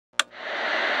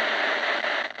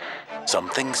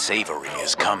Something savory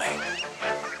is coming.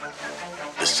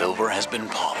 The silver has been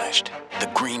polished.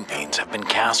 The green beans have been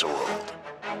casseroled.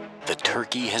 The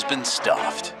turkey has been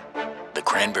stuffed. The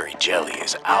cranberry jelly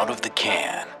is out of the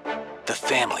can. The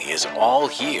family is all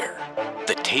here.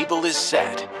 The table is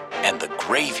set, and the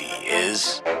gravy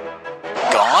is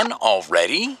gone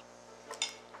already?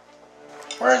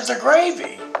 Where's the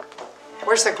gravy?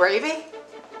 Where's the gravy?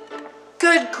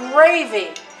 Good gravy!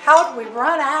 How'd we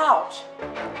run out?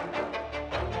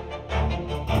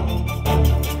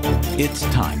 It's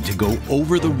time to go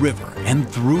over the river and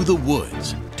through the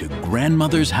woods. To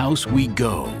grandmother's house we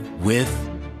go with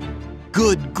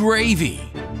Good Gravy,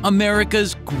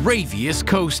 America's graviest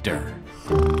coaster.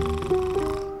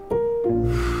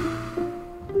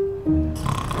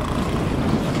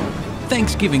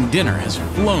 Thanksgiving dinner has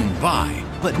flown by,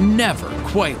 but never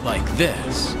quite like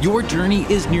this. Your journey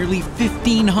is nearly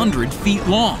 1,500 feet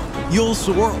long. You'll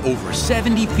soar over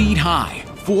 70 feet high,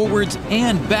 forwards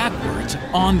and backwards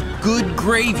on Good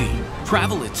Gravy.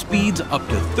 Travel at speeds up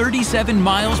to 37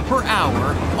 miles per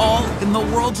hour, all in the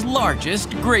world's largest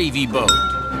gravy boat.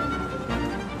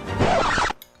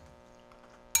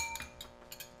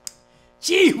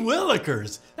 Gee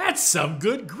willikers, that's some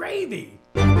good gravy.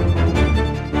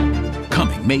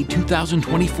 Coming May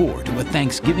 2024 to a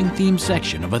Thanksgiving-themed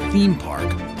section of a theme park,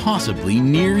 possibly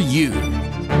near you.